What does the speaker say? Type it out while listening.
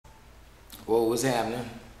Whoa, what's happening?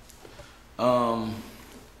 I'm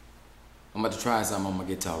about to try something on my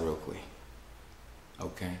guitar real quick.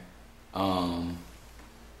 Okay.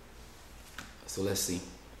 So let's see.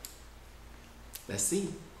 Let's see.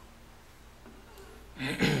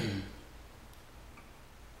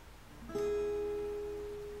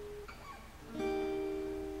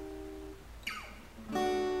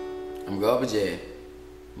 I'm garbage at,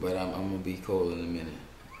 but I'm gonna be cold in a minute.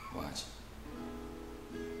 Watch.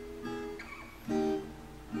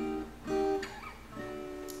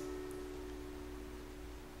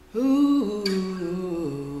 Ooh,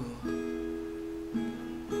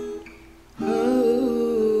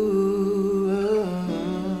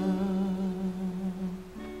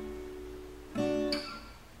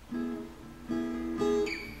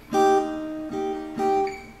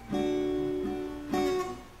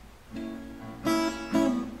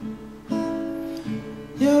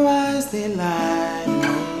 your eyes, they lie to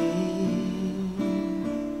me.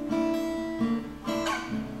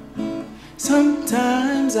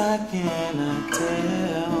 Sometimes I cannot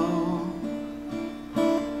tell.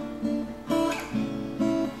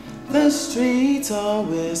 The streets are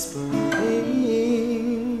whispering.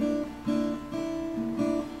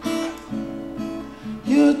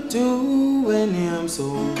 You're doing him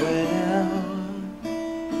so well,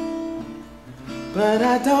 but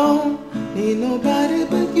I don't need nobody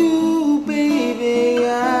but you, baby.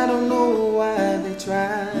 I don't know why they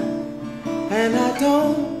try, and I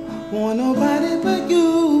don't want nobody but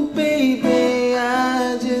you, baby.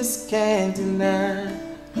 I just can't deny.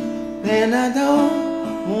 And I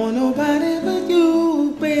don't want nobody but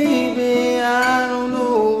you, baby. I don't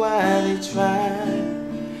know why they try,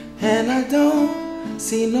 and I don't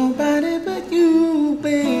see nobody but you,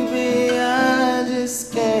 baby. I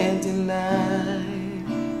just can't deny.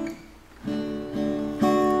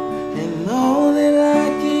 And all that I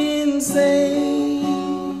can say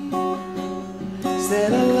is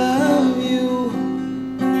that I love you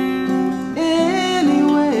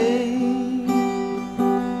anyway.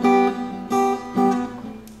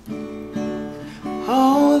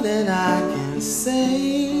 All that I can say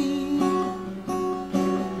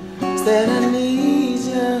is that I need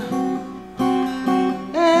you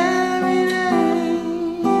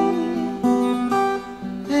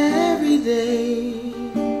every day.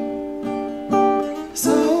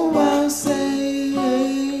 So I'll say,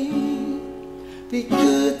 be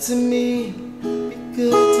good to me, be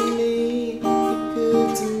good to me, be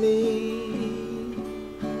good to me,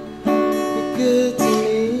 be good to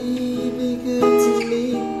me, be good to me,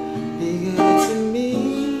 be good to me,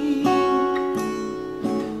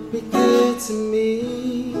 be good to me,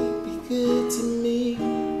 be good to me,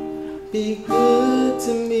 be good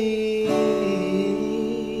to me.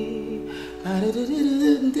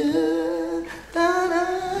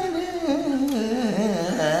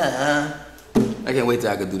 I can't wait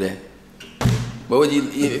till I could do that. But would you,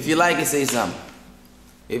 if you like it, say something.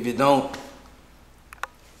 If you don't,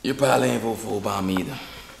 you probably ain't vote for Obama either.